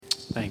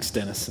Thanks,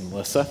 Dennis and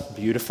Melissa.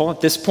 Beautiful.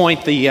 At this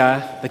point,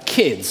 the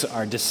kids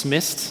are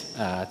dismissed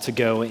to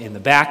go in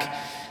the back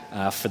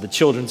for the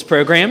children's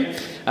program.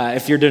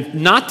 If you're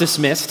not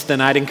dismissed,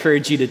 then I'd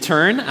encourage you to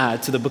turn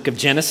to the book of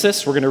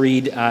Genesis. We're going to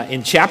read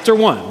in chapter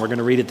 1. We're going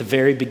to read at the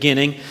very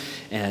beginning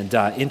and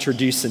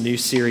introduce a new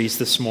series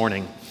this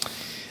morning.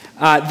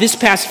 This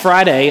past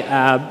Friday,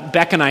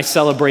 Beck and I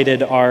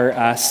celebrated our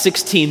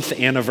 16th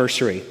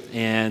anniversary,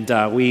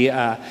 and we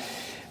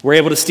were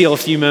able to steal a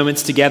few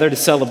moments together to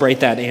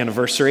celebrate that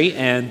anniversary.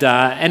 And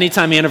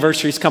anytime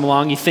anniversaries come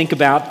along, you think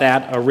about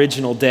that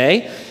original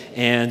day.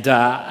 And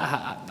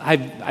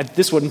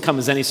this wouldn't come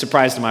as any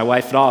surprise to my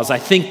wife at all. As I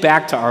think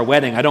back to our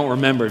wedding, I don't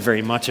remember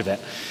very much of it.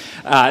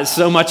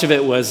 So much of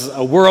it was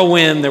a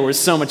whirlwind. There was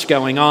so much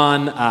going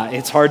on.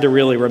 It's hard to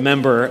really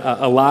remember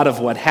a lot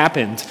of what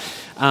happened.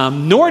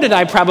 Nor did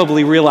I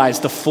probably realize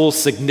the full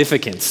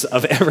significance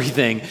of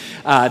everything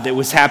that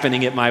was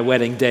happening at my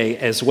wedding day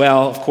as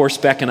well. Of course,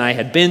 Beck and I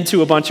had been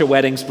to a bunch of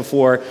weddings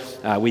before.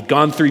 We'd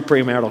gone through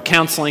premarital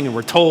counseling and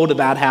were told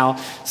about how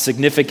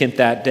significant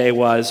that day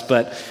was.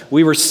 But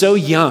we were so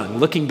young.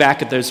 Looking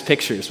back at those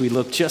pictures, we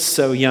looked just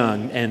so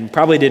young and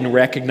probably didn't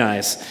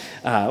recognize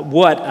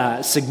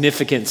what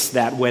significance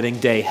that wedding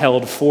day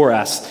held for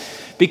us.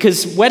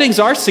 Because weddings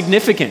are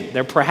significant.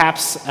 They're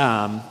perhaps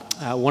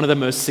one of the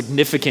most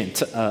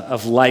significant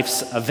of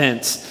life's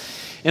events.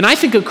 And I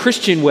think a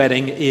Christian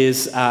wedding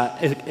is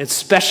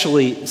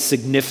especially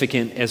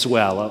significant as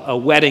well, a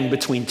wedding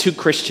between two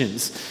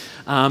Christians.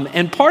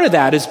 And part of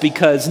that is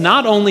because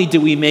not only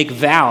do we make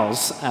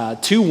vows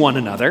to one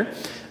another,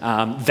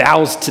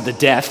 vows to the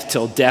death,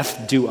 till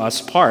death do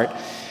us part,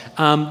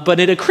 but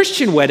at a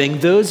Christian wedding,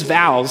 those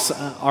vows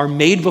are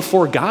made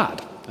before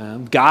God.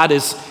 God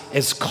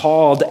is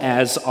called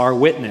as our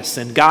witness,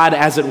 and God,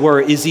 as it were,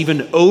 is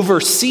even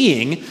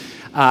overseeing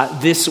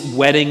this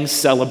wedding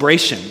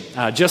celebration,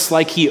 just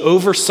like he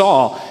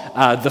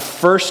oversaw the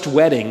first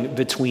wedding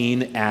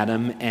between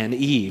Adam and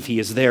Eve. He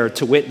is there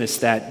to witness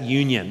that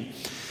union.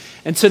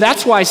 And so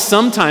that's why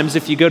sometimes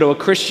if you go to a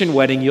Christian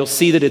wedding, you'll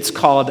see that it's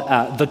called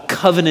the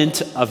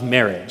covenant of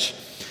marriage.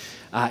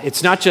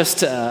 It's not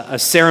just a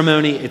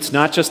ceremony, it's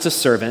not just a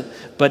servant,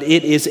 but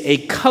it is a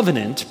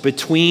covenant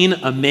between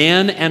a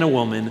man and a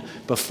woman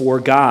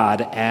before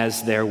God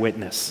as their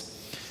witness.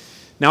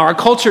 Now, our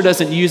culture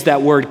doesn't use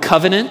that word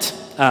covenant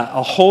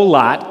a whole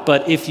lot,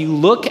 but if you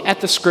look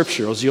at the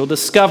scriptures, you'll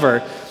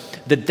discover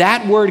that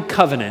that word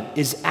covenant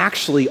is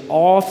actually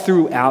all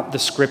throughout the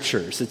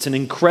scriptures. It's an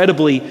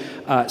incredibly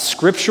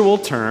scriptural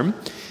term,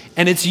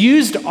 and it's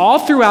used all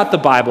throughout the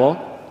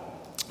Bible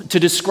to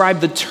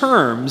describe the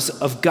terms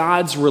of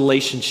God's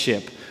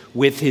relationship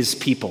with his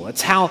people.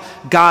 It's how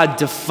God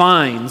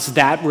defines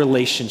that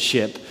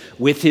relationship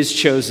with his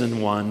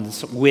chosen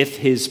ones, with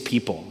his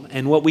people.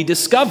 And what we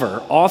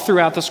discover all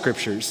throughout the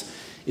scriptures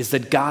is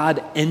that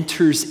God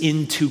enters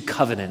into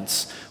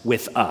covenants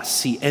with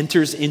us. He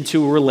enters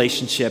into a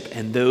relationship,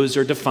 and those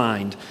are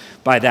defined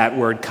by that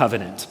word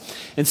covenant.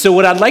 And so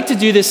what I'd like to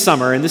do this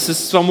summer, and this is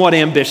somewhat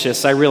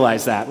ambitious, I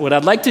realize that. What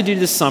I'd like to do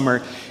this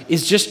summer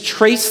is just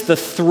trace the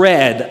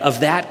thread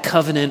of that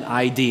covenant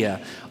idea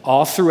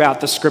all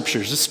throughout the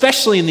scriptures,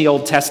 especially in the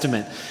Old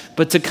Testament,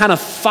 but to kind of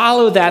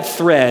follow that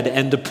thread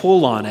and to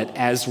pull on it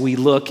as we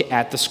look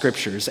at the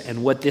scriptures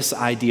and what this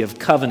idea of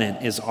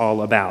covenant is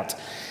all about.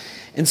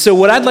 And so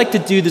what I'd like to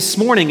do this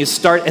morning is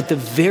start at the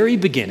very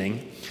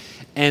beginning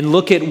and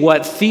look at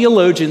what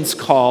theologians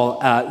call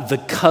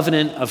the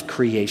covenant of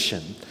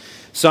creation.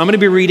 So I'm going to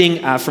be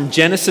reading from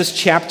Genesis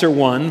chapter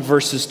 1,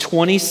 verses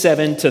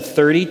 27 to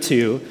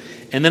 32,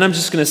 and then I'm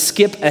just going to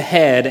skip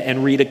ahead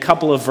and read a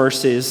couple of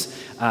verses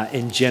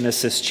in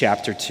Genesis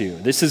chapter 2.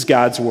 This is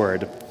God's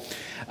word.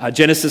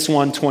 Genesis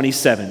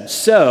 1:27.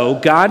 So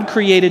God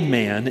created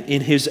man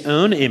in his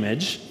own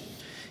image.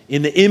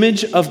 In the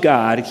image of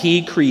God,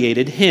 he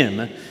created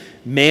him.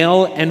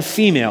 Male and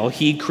female,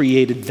 he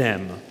created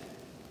them.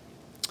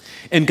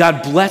 And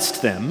God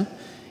blessed them,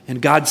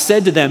 and God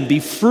said to them, "Be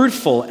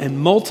fruitful and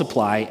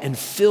multiply and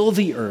fill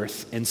the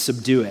earth and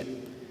subdue it,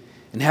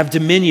 and have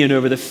dominion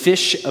over the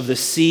fish of the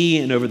sea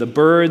and over the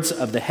birds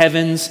of the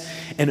heavens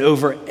and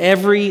over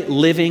every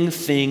living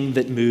thing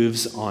that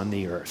moves on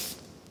the earth."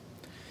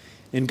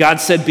 And God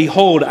said,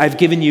 "Behold, I've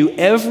given you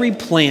every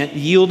plant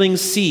yielding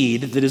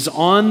seed that is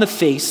on the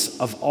face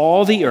of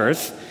all the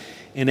earth,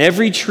 and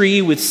every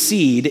tree with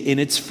seed in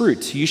its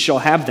fruit. You shall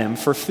have them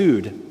for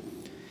food.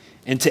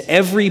 And to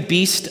every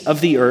beast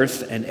of the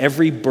earth and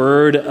every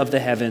bird of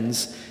the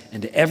heavens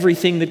and to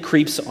everything that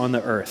creeps on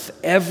the earth,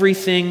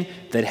 everything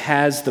that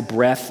has the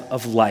breath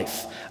of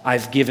life,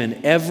 I've given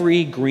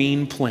every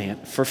green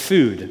plant for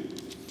food."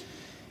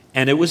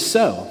 And it was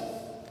so.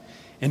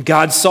 And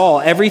God saw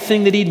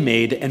everything that he'd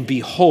made, and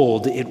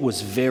behold, it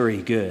was very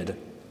good.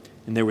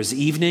 And there was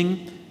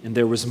evening and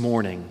there was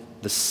morning,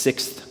 the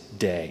sixth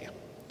day.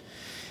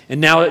 And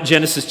now at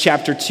Genesis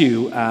chapter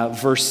 2,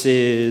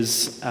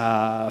 verses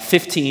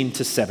 15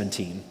 to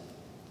 17.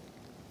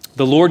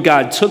 The Lord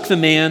God took the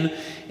man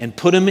and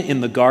put him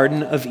in the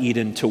Garden of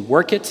Eden to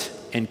work it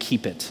and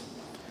keep it.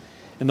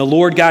 And the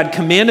Lord God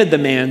commanded the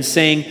man,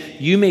 saying,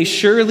 "You may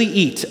surely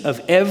eat of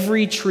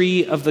every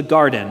tree of the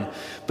garden,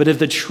 but of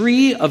the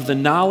tree of the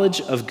knowledge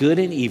of good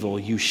and evil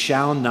you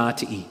shall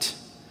not eat.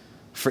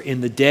 For in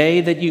the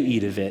day that you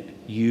eat of it,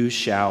 you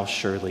shall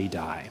surely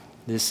die."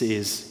 This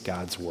is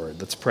God's word.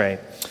 Let's pray.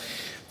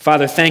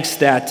 Father, thanks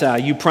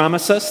that you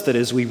promise us that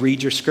as we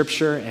read your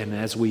scripture and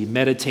as we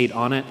meditate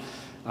on it,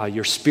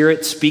 your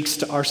Spirit speaks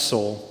to our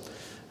soul.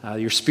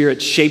 Your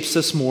Spirit shapes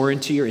us more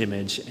into your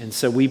image. And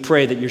so we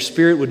pray that your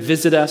Spirit would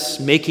visit us,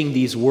 making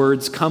these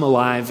words come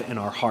alive in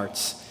our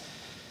hearts.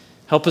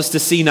 Help us to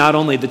see not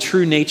only the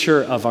true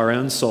nature of our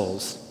own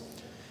souls,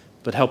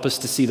 but help us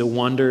to see the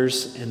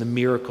wonders and the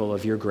miracle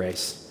of your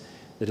grace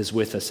that is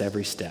with us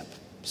every step.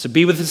 So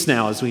be with us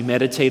now as we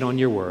meditate on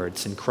your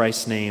words. In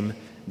Christ's name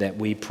that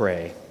we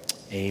pray.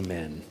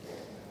 Amen.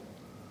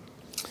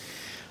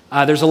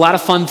 There's a lot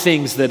of fun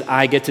things that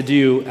I get to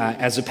do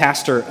as a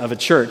pastor of a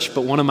church,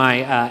 but one of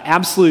my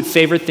absolute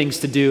favorite things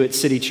to do at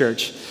City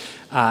Church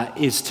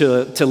is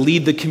to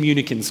lead the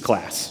communicants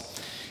class.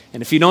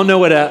 And if you don't know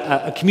what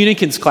a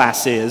communicants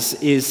class is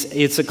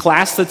it's a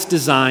class that's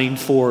designed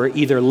for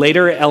either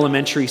later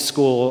elementary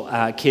school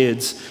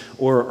kids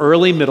or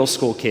early middle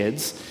school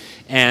kids.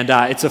 And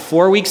it's a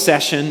 4-week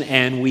session,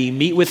 and we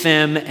meet with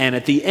them, and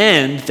at the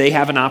end, they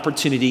have an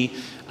opportunity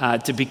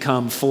to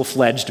become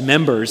full-fledged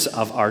members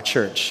of our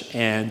church.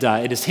 And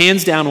it is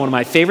hands down one of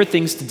my favorite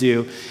things to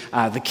do.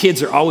 The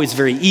kids are always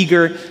very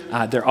eager.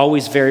 They're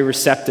always very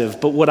receptive.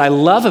 But what I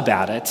love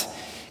about it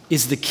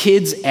is the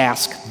kids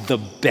ask the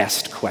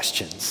best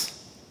questions,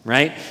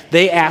 right?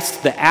 They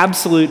ask the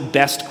absolute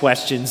best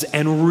questions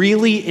and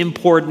really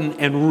important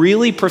and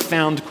really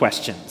profound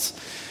questions.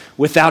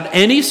 Without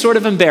any sort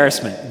of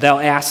embarrassment, they'll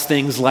ask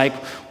things like,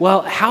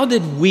 well, how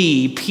did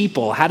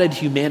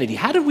humanity,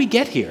 how did we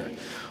get here?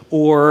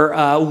 Or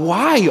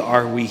why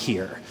are we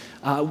here?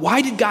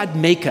 Why did God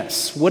make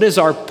us? What is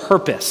our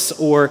purpose?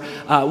 Or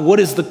what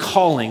is the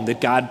calling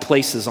that God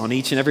places on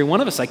each and every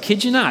one of us? I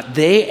kid you not.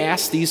 They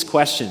ask these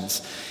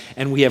questions,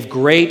 and we have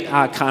great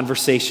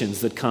conversations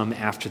that come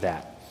after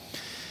that.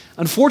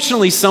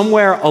 Unfortunately,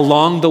 somewhere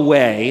along the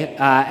way,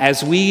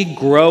 as we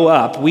grow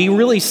up, we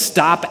really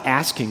stop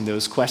asking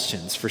those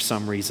questions for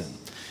some reason.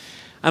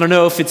 I don't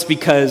know if it's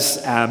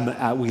because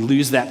we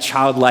lose that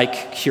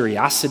childlike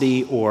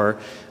curiosity, or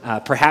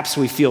perhaps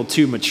we feel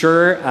too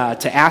mature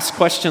to ask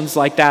questions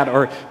like that,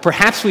 or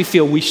perhaps we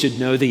feel we should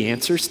know the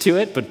answers to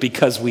it, but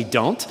because we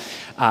don't,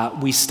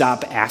 we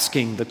stop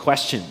asking the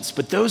questions.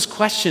 But those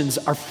questions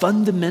are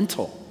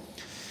fundamental.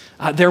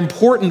 They're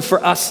important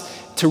for us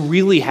to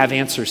really have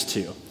answers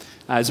to.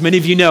 As many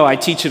of you know, I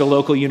teach at a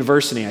local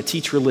university. I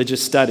teach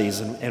religious studies,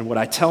 and what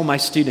I tell my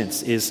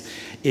students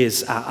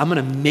is I'm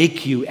going to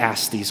make you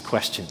ask these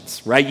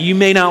questions, right? You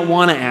may not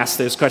want to ask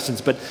those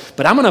questions, but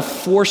I'm going to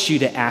force you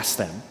to ask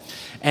them.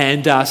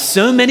 And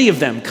so many of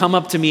them come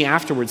up to me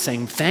afterwards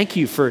saying, thank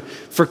you for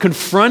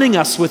confronting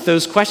us with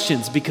those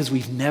questions, because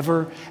we've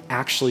never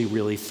actually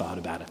really thought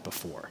about it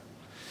before.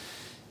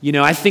 You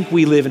know, I think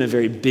we live in a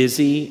very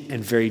busy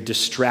and very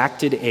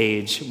distracted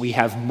age. We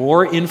have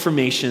more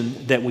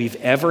information than we've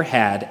ever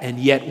had, and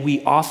yet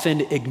we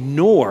often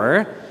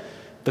ignore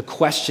the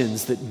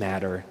questions that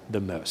matter the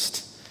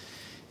most.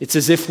 It's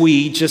as if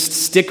we just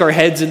stick our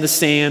heads in the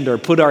sand or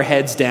put our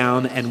heads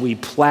down and we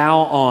plow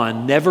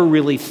on, never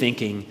really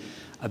thinking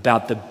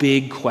about the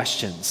big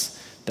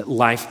questions that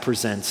life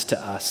presents to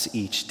us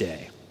each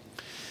day.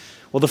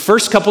 Well, the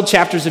first couple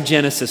chapters of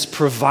Genesis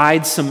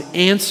provide some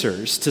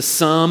answers to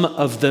some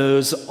of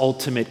those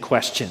ultimate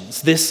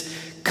questions. This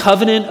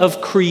covenant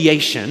of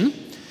creation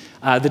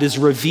that is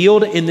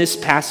revealed in this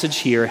passage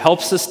here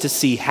helps us to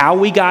see how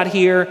we got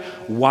here,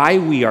 why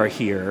we are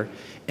here,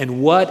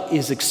 and what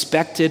is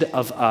expected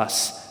of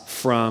us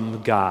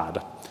from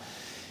God.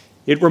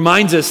 It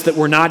reminds us that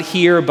we're not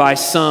here by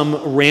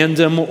some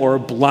random or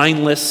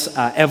blindless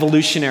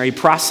evolutionary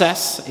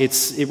process.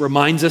 It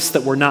reminds us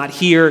that we're not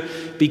here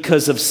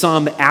because of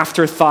some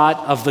afterthought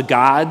of the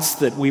gods,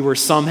 that we were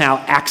somehow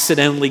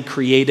accidentally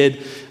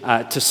created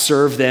to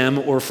serve them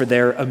or for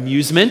their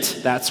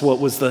amusement. That's what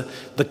was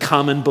the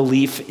common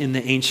belief in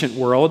the ancient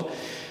world.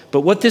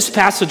 But what this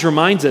passage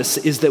reminds us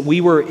is that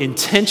we were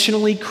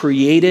intentionally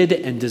created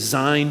and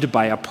designed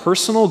by a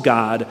personal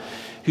God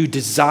who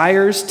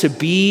desires to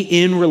be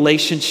in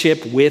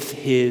relationship with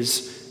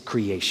his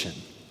creation.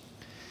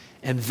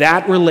 And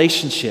that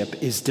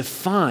relationship is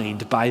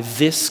defined by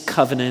this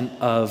covenant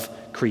of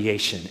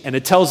creation. And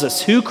it tells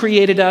us who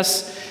created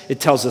us, it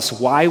tells us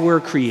why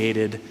we're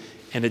created,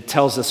 and it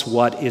tells us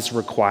what is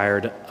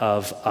required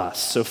of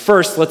us. So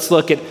first, let's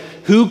look at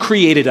who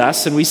created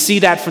us, and we see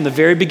that from the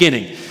very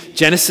beginning.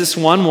 Genesis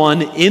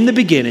 1:1, in the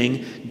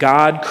beginning,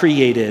 God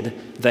created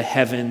the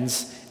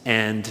heavens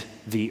and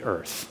the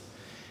earth.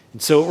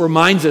 And so it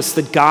reminds us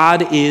that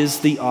God is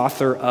the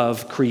author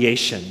of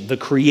creation. The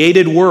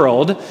created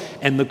world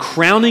and the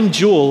crowning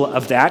jewel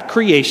of that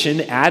creation,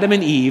 Adam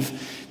and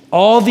Eve,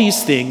 all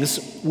these things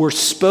were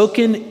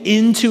spoken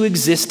into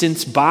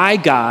existence by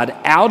God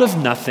out of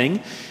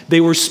nothing They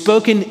were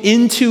spoken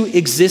into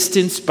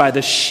existence by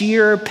the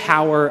sheer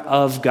power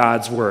of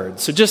God's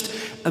word. So just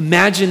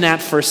imagine that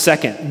for a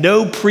second.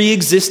 No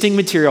pre-existing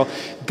material.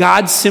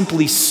 God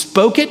simply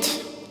spoke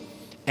it,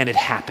 and it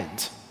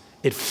happened.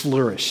 It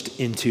flourished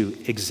into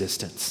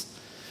existence.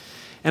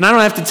 And I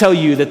don't have to tell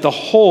you that the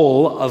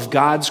whole of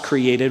God's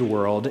created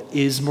world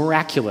is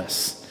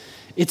miraculous.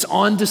 It's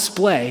on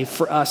display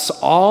for us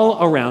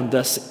all around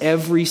us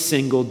every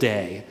single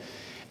day.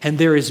 And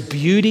there is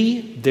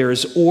beauty, there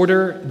is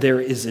order,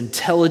 there is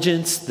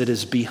intelligence that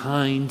is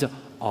behind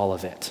all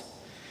of it.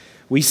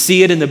 We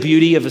see it in the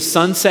beauty of a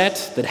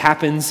sunset that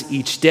happens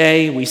each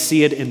day. We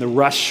see it in the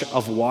rush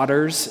of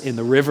waters in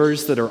the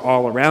rivers that are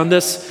all around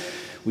us.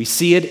 We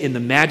see it in the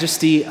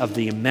majesty of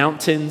the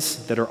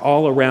mountains that are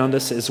all around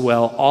us as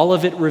well. All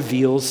of it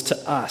reveals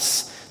to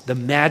us the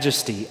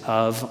majesty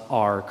of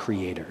our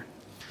Creator.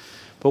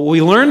 But what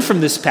we learn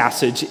from this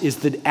passage is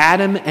that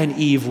Adam and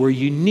Eve were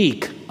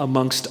unique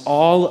amongst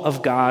all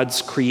of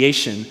God's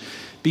creation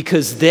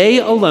because they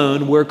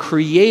alone were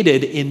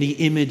created in the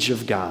image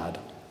of God.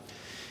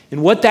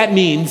 And what that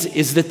means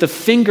is that the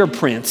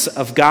fingerprints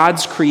of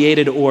God's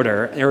created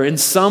order are in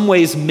some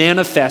ways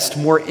manifest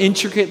more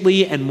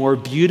intricately and more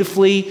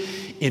beautifully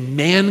in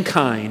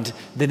mankind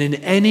than in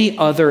any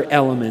other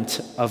element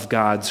of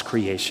God's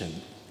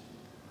creation.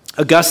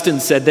 Augustine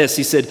said this,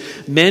 he said,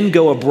 "Men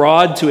go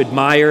abroad to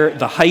admire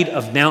the height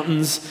of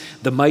mountains,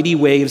 the mighty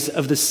waves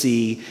of the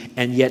sea,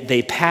 and yet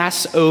they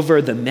pass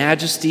over the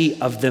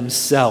majesty of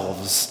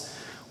themselves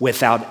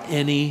without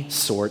any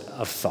sort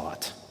of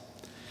thought."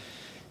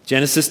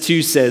 Genesis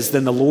 2 says,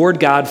 "Then the Lord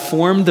God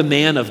formed the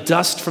man of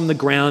dust from the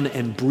ground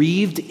and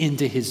breathed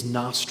into his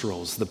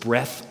nostrils the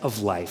breath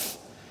of life,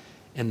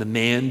 and the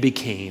man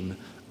became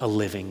a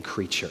living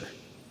creature."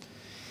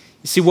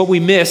 You see, what we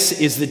miss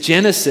is that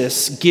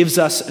Genesis gives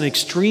us an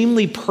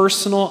extremely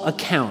personal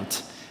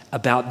account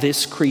about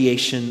this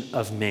creation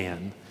of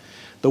man.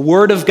 The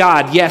Word of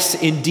God, yes,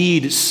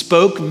 indeed,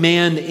 spoke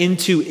man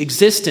into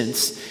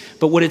existence,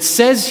 but what it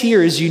says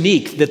here is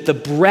unique, that the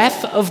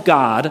breath of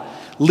God,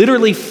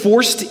 literally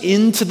forced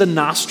into the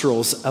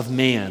nostrils of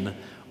man,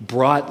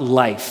 brought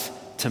life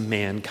to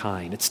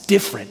mankind. It's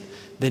different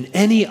than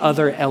any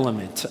other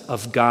element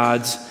of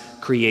God's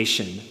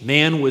creation.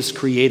 Man was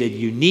created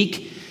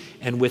unique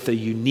and with a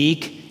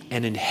unique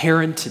and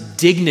inherent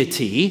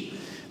dignity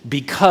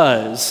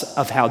because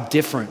of how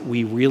different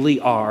we really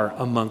are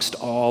amongst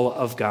all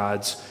of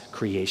God's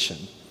creation.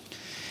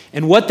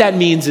 And what that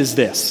means is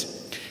this,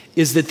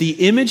 is that the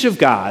image of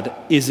God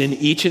is in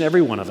each and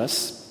every one of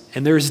us,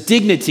 and there's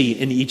dignity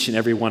in each and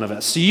every one of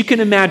us. So you can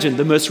imagine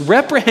the most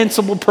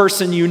reprehensible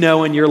person you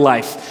know in your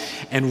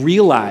life and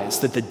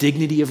realize that the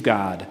dignity of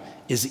God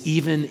is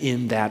even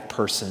in that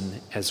person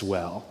as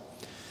well.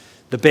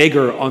 The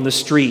beggar on the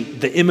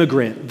street, the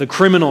immigrant, the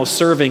criminal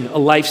serving a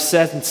life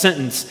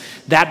sentence,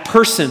 that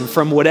person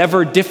from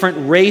whatever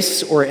different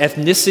race or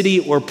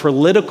ethnicity or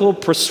political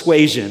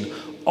persuasion,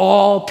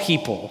 all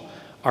people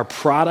are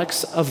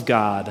products of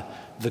God,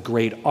 the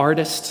great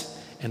artist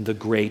and the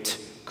great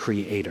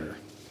creator.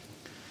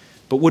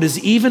 But what is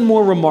even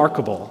more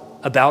remarkable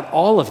about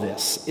all of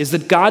this is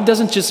that God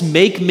doesn't just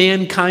make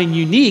mankind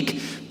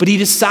unique, but he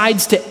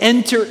decides to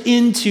enter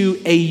into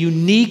a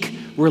unique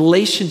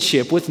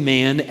relationship with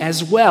man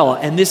as well.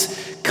 And this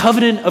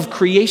covenant of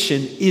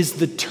creation is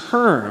the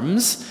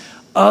terms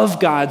of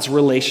God's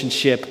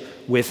relationship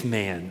with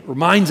man.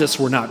 Reminds us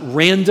we're not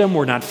random,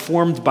 we're not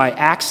formed by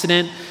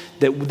accident,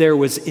 that there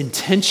was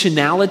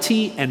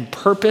intentionality and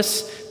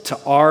purpose to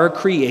our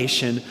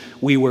creation.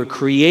 We were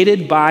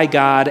created by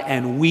God,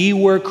 and we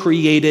were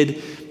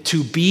created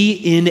to be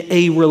in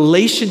a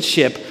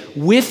relationship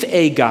with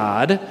a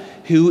God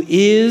who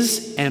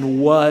is and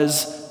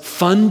was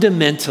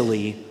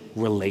fundamentally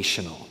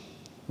relational.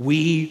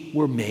 We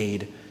were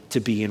made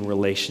to be in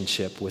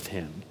relationship with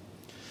him.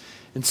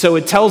 And so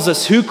it tells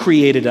us who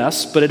created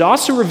us, but it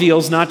also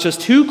reveals not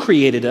just who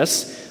created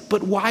us,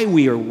 but why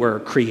we were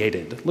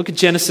created. Look at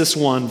Genesis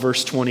 1,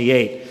 verse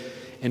 28.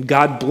 "And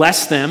God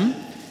blessed them,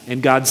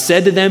 and God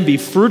said to them, 'Be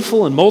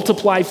fruitful and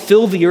multiply,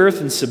 fill the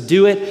earth and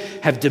subdue it,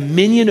 have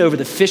dominion over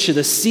the fish of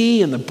the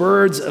sea and the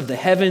birds of the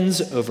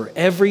heavens, over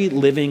every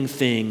living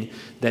thing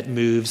that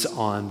moves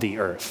on the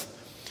earth.'"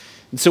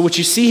 And so what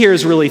you see here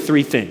is really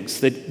three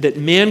things. That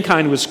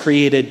mankind was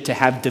created to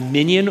have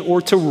dominion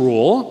or to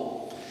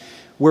rule,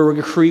 where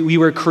we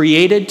were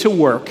created to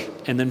work,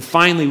 and then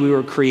finally we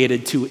were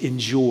created to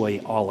enjoy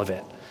all of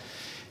it.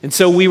 And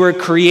so we were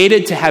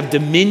created to have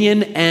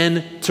dominion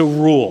and to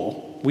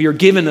rule. We are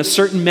given a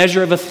certain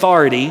measure of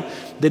authority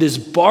that is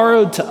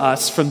borrowed to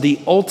us from the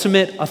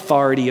ultimate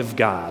authority of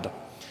God.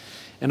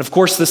 And of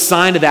course, the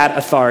sign of that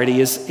authority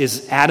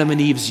is Adam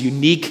and Eve's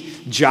unique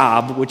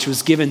job, which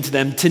was given to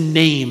them to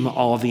name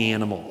all the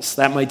animals.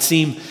 That might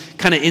seem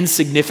kind of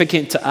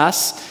insignificant to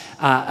us,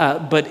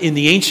 but in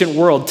the ancient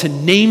world, to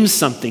name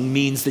something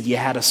means that you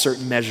had a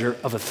certain measure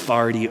of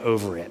authority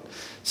over it.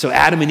 So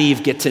Adam and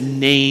Eve get to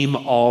name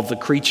all the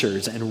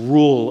creatures and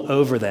rule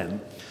over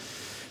them.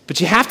 But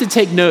you have to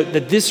take note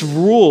that this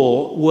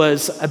rule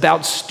was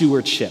about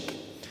stewardship.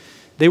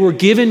 They were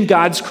given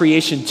God's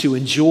creation to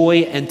enjoy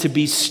and to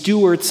be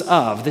stewards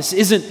of. This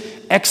isn't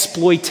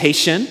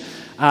exploitation.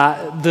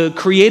 The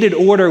created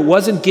order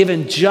wasn't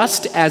given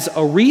just as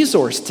a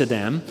resource to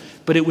them,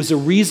 but it was a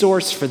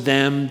resource for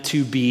them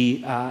to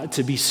be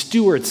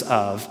stewards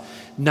of,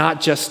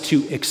 not just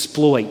to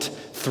exploit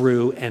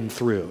through and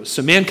through.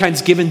 So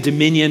mankind's given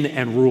dominion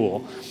and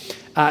rule.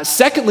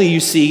 Secondly, you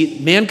see,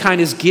 mankind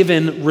is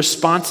given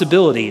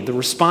responsibility, the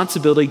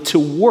responsibility to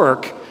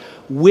work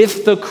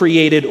with the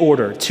created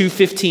order.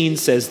 2:15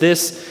 says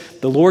this,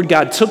 "The Lord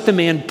God took the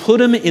man, put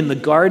him in the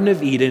Garden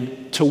of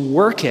Eden to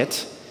work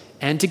it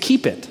and to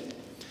keep it."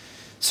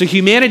 So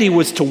humanity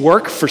was to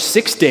work for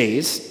 6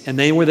 days, and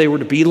they were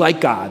to be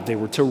like God. They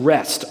were to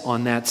rest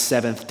on that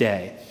seventh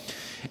day.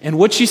 And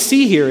what you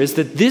see here is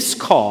that this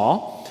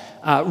call,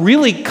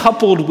 really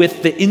coupled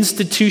with the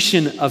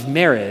institution of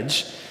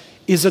marriage,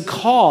 is a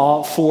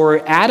call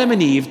for Adam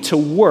and Eve to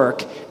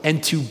work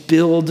and to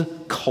build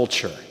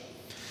culture.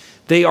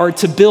 They are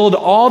to build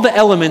all the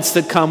elements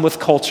that come with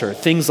culture,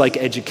 things like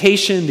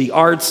education, the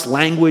arts,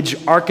 language,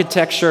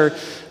 architecture,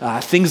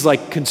 things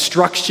like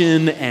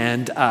construction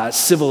and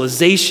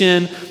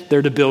civilization.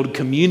 They're to build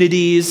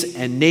communities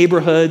and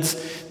neighborhoods.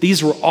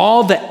 These were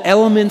all the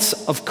elements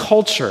of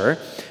culture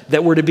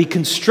that were to be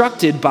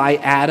constructed by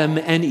Adam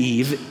and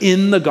Eve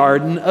in the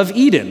Garden of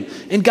Eden.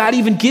 And God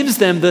even gives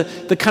them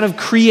the kind of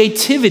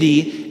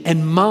creativity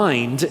and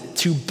mind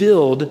to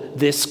build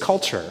this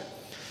culture.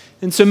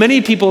 And so many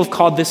people have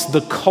called this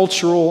the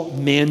cultural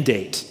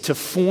mandate, to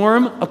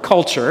form a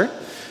culture,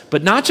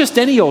 but not just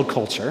any old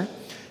culture,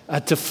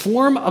 to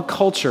form a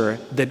culture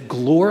that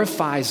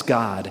glorifies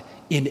God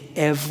in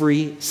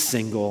every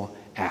single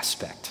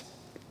aspect,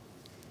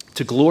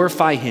 to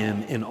glorify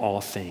him in all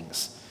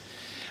things.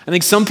 I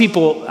think some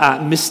people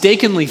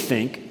mistakenly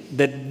think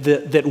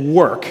that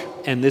work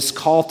and this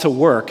call to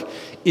work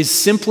is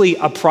simply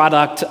a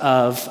product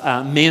of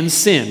man's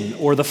sin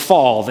or the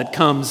fall that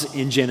comes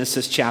in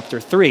Genesis chapter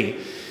 3.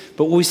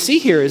 But what we see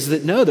here is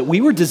that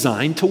we were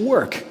designed to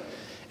work.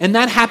 And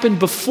that happened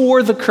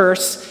before the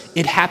curse.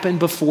 It happened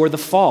before the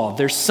fall.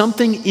 There's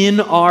something in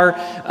our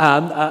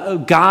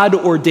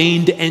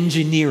God-ordained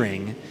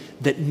engineering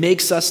that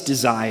makes us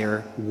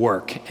desire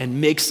work and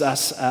makes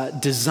us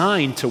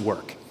designed to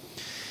work.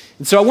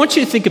 And so I want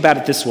you to think about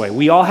it this way.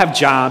 We all have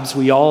jobs.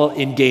 We all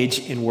engage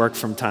in work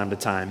from time to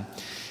time.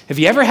 Have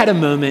you ever had a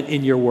moment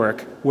in your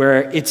work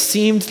where it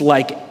seemed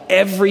like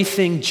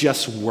everything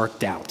just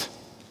worked out,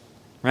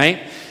 right?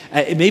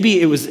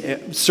 Maybe it was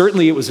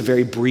a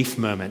very brief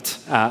moment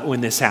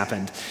when this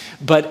happened,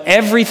 but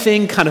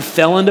everything kind of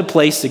fell into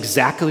place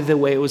exactly the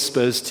way it was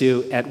supposed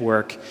to at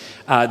work.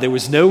 There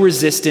was no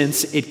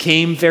resistance. It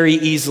came very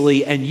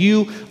easily, and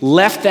you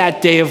left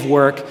that day of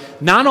work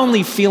not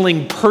only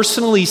feeling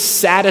personally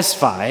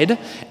satisfied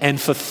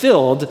and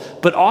fulfilled,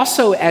 but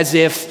also as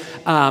if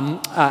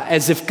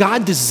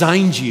God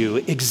designed you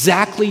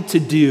exactly to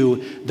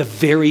do the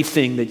very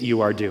thing that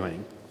you are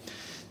doing.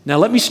 Now,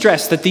 let me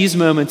stress that these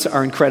moments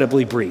are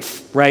incredibly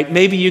brief, right?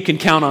 Maybe you can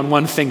count on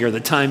one finger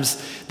the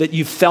times that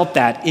you felt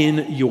that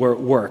in your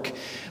work.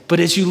 But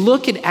as you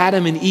look at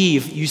Adam and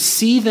Eve, you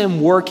see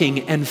them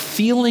working and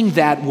feeling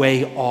that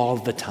way all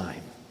the time.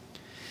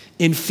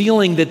 In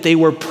feeling that they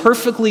were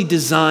perfectly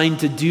designed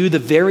to do the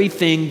very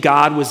thing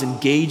God was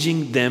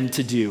engaging them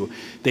to do.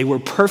 They were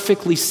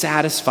perfectly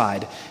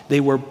satisfied. They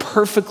were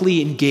perfectly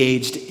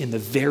engaged in the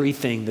very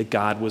thing that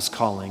God was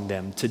calling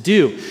them to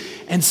do.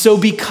 And so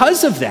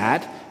because of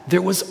that,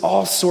 there was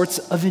all sorts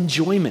of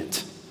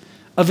enjoyment,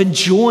 of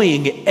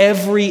enjoying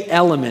every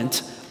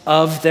element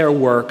of their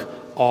work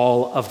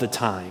all of the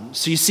time.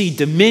 So you see,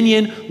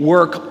 dominion,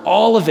 work,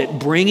 all of it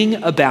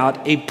bringing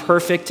about a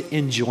perfect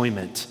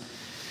enjoyment.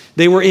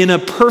 They were in a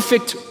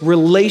perfect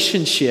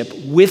relationship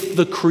with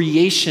the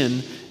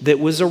creation that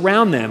was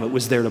around them. It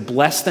was there to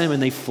bless them,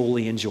 and they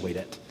fully enjoyed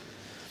it.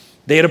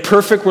 They had a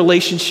perfect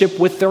relationship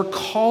with their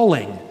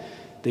calling.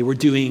 They were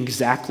doing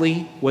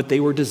exactly what they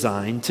were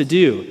designed to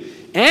do.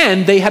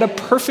 And they had a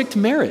perfect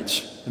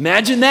marriage.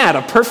 Imagine that,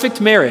 a perfect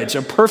marriage,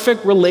 a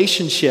perfect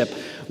relationship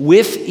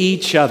with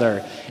each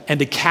other. And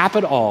to cap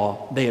it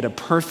all, they had a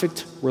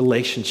perfect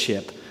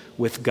relationship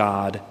with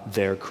God,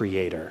 their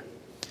creator.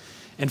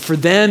 And for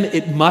them,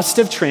 it must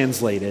have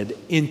translated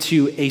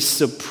into a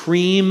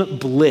supreme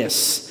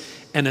bliss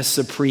and a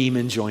supreme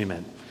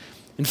enjoyment.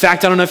 In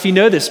fact, I don't know if you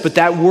know this, but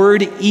that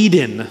word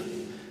Eden,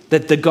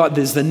 that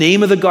is the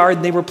name of the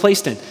garden they were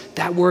placed in,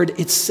 that word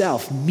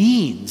itself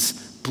means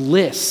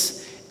bliss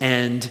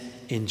and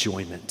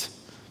enjoyment.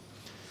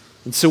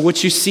 And so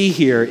what you see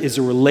here is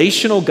a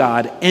relational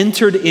God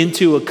entered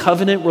into a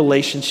covenant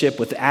relationship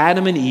with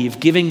Adam and Eve,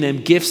 giving them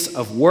gifts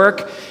of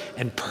work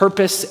and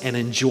purpose and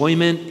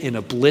enjoyment in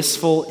a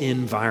blissful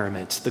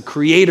environment. The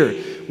Creator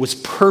was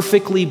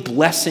perfectly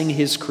blessing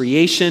his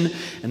creation,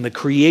 and the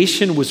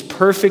creation was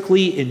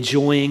perfectly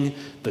enjoying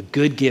the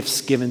good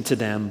gifts given to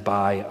them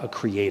by a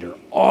Creator.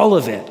 All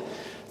of it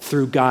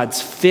through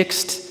God's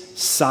fixed,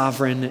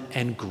 sovereign,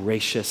 and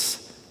gracious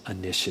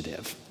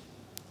initiative.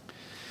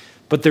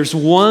 But there's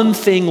one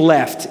thing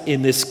left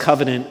in this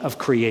covenant of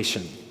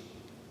creation.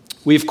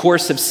 We, of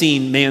course, have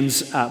seen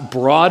man's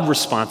broad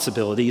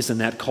responsibilities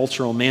and that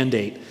cultural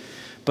mandate,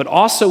 but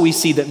also we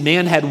see that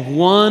man had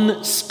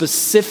one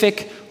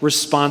specific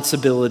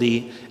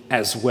responsibility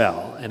as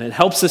well, and it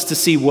helps us to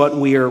see what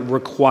we are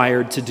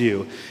required to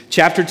do.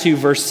 Chapter 2,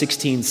 verse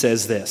 16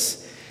 says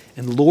this,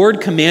 "And the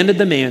Lord commanded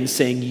the man,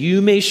 saying,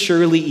 'You may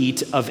surely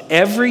eat of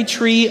every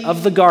tree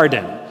of the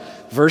garden.'"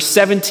 Verse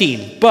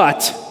 17,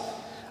 "But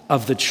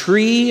of the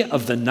tree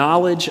of the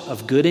knowledge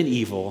of good and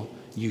evil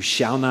you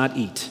shall not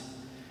eat.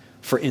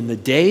 For in the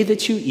day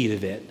that you eat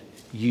of it,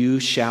 you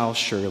shall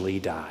surely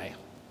die."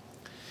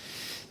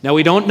 Now,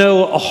 we don't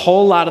know a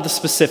whole lot of the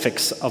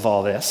specifics of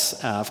all this.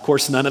 Of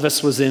course, none of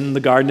us was in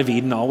the Garden of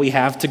Eden. All we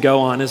have to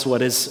go on is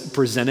what is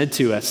presented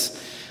to us.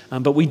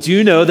 But we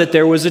do know that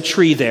there was a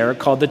tree there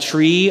called the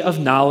tree of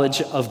knowledge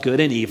of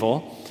good and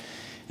evil.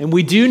 And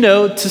we do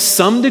know to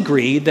some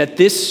degree that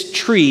this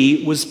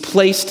tree was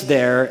placed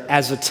there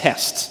as a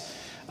test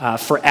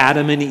for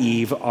Adam and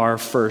Eve, our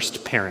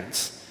first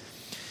parents.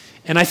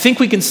 And I think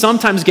we can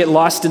sometimes get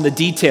lost in the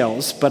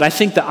details, but I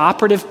think the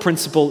operative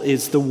principle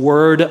is the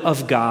Word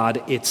of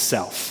God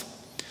itself.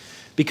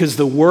 Because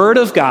the Word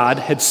of God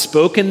had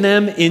spoken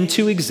them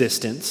into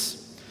existence,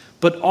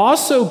 but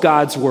also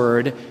God's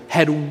Word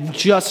had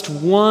just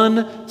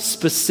one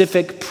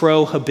specific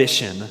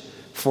prohibition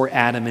for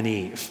Adam and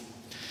Eve.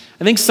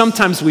 I think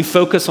sometimes we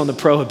focus on the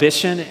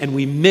prohibition and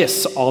we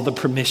miss all the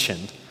permission.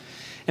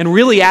 And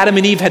really, Adam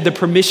and Eve had the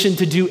permission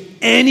to do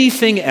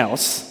anything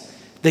else.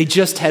 They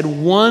just had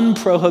one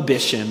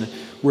prohibition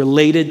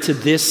related to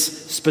this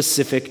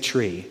specific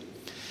tree.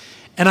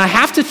 And I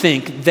have to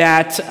think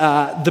that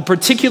the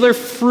particular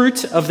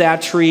fruit of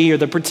that tree or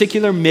the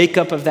particular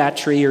makeup of that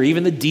tree or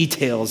even the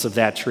details of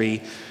that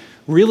tree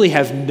really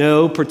have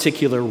no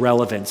particular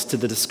relevance to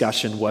the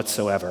discussion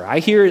whatsoever.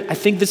 I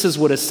think this is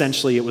what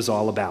essentially it was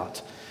all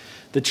about.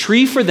 The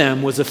tree for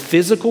them was a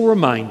physical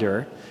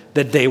reminder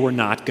that they were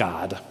not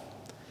God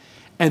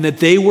and that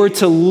they were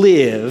to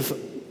live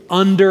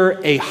under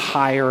a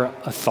higher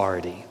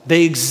authority.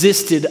 They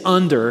existed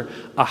under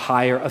a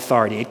higher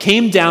authority. It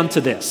came down to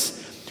this.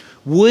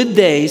 Would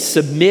they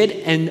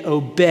submit and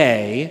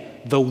obey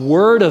the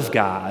Word of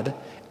God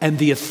and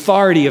the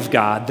authority of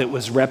God that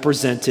was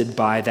represented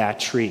by that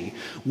tree?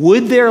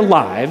 Would their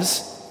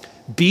lives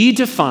be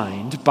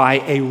defined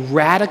by a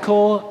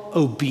radical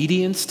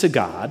obedience to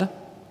God,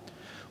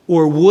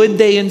 or would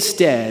they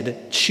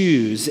instead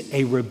choose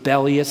a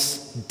rebellious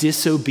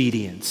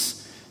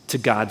disobedience to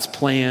God's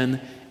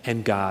plan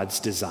and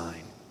God's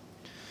design?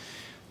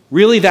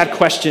 Really, that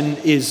question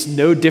is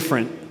no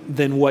different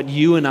than what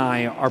you and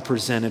I are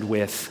presented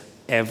with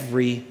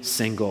every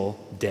single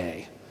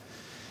day.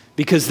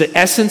 Because the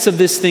essence of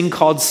this thing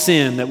called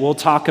sin that we'll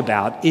talk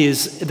about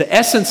is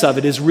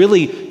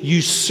really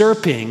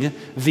usurping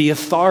the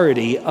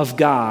authority of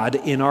God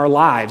in our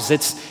lives.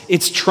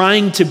 It's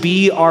trying to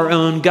be our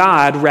own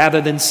God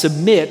rather than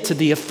submit to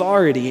the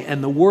authority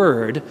and the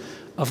word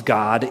of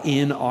God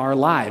in our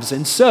lives.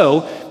 And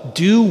so,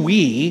 do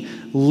we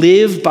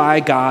live by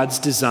God's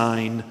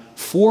design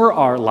for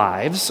our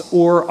lives,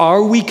 or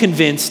are we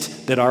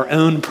convinced that our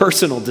own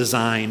personal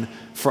design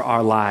for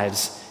our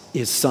lives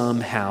is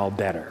somehow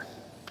better?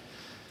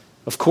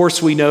 Of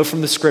course, we know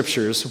from the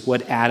scriptures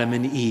what Adam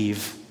and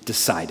Eve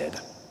decided.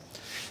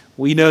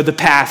 We know the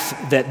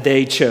path that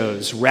they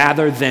chose.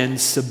 Rather than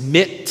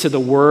submit to the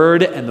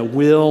word and the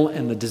will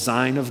and the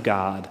design of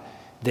God,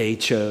 they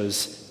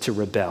chose to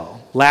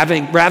rebel.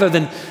 Rather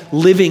than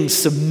living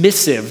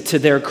submissive to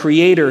their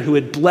Creator who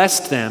had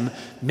blessed them,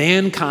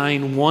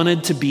 mankind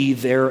wanted to be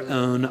their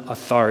own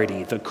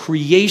authority. The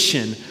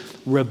creation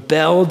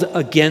rebelled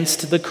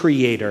against the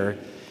Creator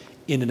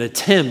in an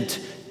attempt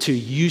to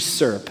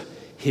usurp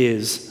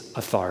his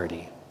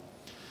authority.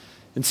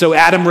 And so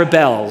Adam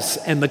rebels,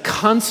 and the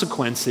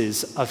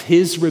consequences of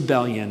his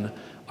rebellion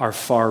are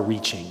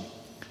far-reaching.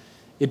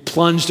 It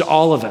plunged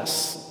all of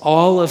us,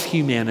 all of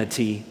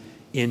humanity,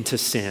 into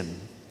sin.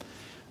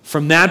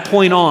 From that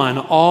point on,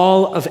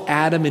 all of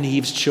Adam and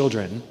Eve's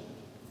children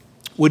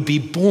would be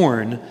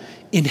born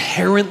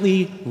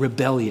inherently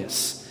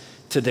rebellious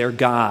to their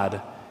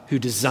God who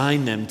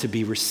designed them to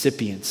be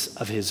recipients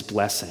of his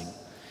blessing.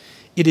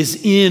 It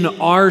is in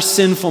our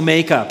sinful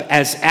makeup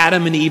as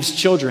Adam and Eve's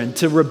children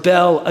to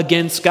rebel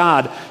against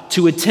God,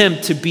 to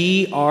attempt to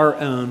be our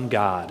own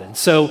God. And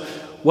so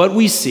what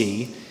we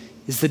see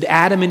is that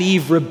Adam and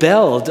Eve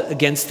rebelled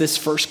against this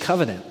first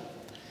covenant.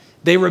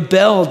 They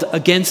rebelled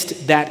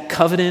against that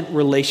covenant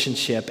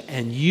relationship,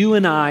 and you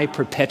and I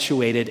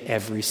perpetuate it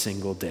every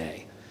single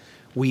day.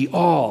 We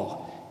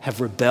all have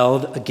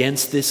rebelled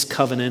against this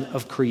covenant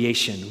of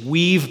creation.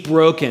 We've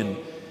broken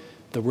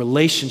the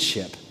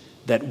relationship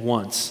that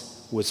once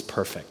was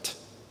perfect.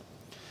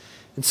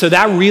 And so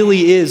that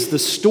really is the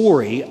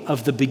story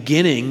of the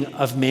beginning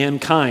of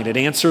mankind. It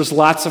answers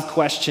lots of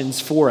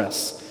questions for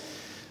us.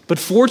 But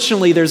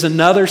fortunately, there's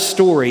another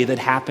story that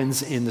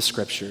happens in the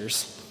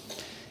scriptures.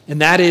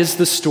 And that is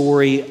the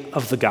story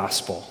of the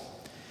gospel.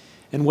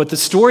 And what the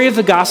story of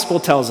the gospel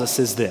tells us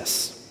is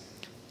this,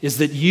 is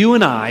that you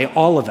and I,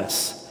 all of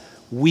us,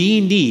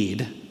 we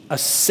need a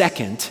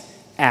second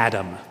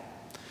Adam.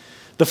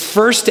 The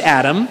first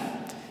Adam,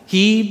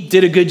 he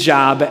did a good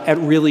job at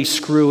really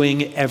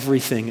screwing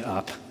everything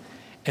up.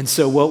 And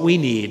so what we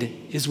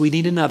need is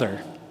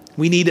another.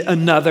 We need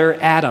another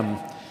Adam.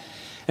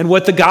 And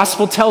what the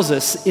gospel tells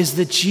us is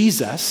that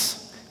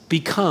Jesus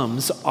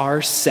becomes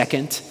our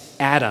second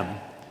Adam.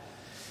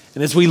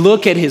 And as we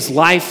look at his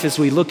life, as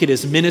we look at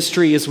his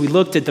ministry, as we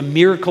looked at the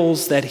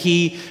miracles that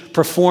he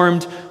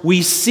performed,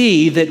 we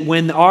see that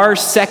when our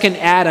second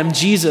Adam,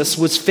 Jesus,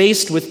 was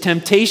faced with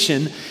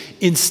temptation,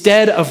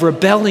 instead of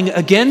rebelling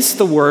against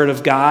the word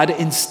of God,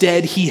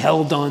 instead he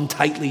held on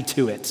tightly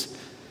to it.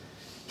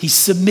 He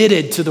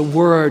submitted to the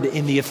word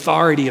in the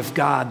authority of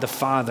God the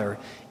Father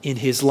in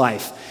his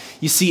life.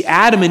 You see,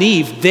 Adam and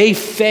Eve, they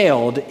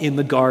failed in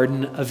the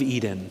Garden of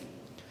Eden.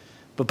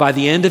 But by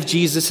the end of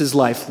Jesus'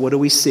 life, what do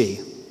we see?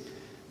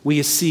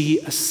 We see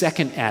a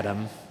second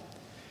Adam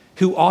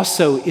who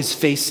also is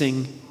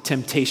facing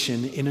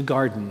temptation in a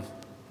garden.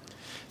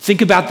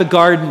 Think about the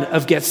Garden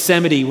of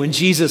Gethsemane when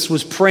Jesus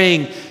was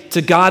praying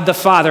to God the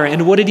Father.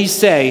 And what did he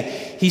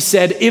say? He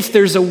said, "If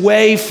there's a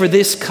way for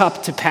this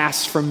cup to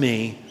pass from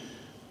me,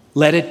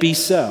 let it be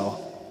so.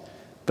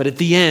 But at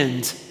the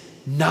end,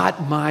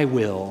 not my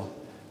will,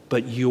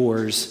 but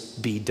yours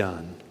be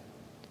done."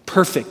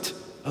 Perfect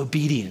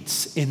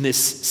obedience in this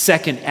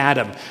second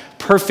Adam.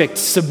 Perfect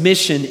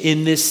submission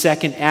in this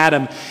second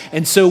Adam.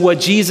 And so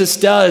what Jesus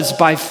does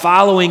by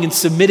following and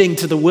submitting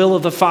to the will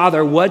of the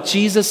Father, what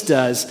Jesus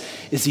does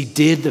is he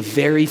did the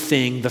very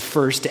thing the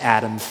first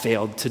Adam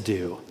failed to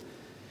do.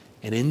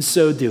 And in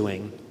so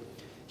doing,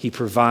 he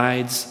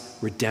provides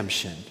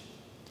redemption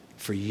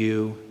for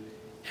you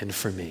and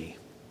for me.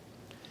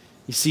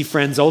 You see,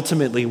 friends,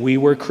 ultimately we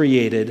were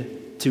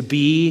created to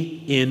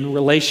be in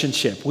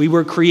relationship. We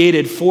were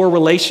created for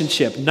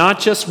relationship,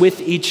 not just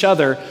with each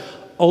other.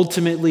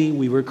 Ultimately,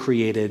 we were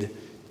created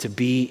to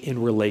be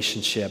in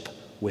relationship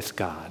with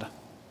God.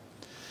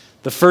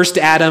 The first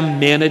Adam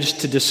managed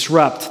to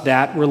disrupt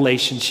that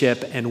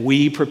relationship, and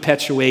we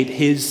perpetuate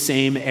his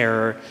same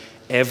error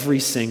every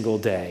single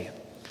day.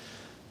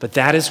 But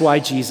that is why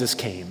Jesus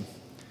came.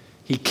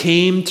 He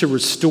came to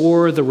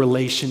restore the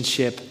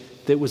relationship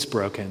that was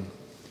broken.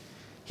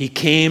 He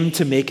came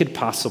to make it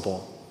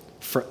possible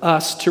for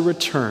us to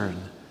return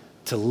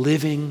to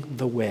living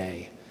the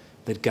way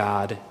that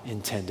God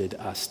intended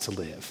us to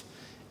live.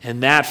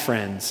 And that,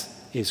 friends,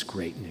 is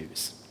great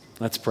news.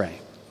 Let's pray.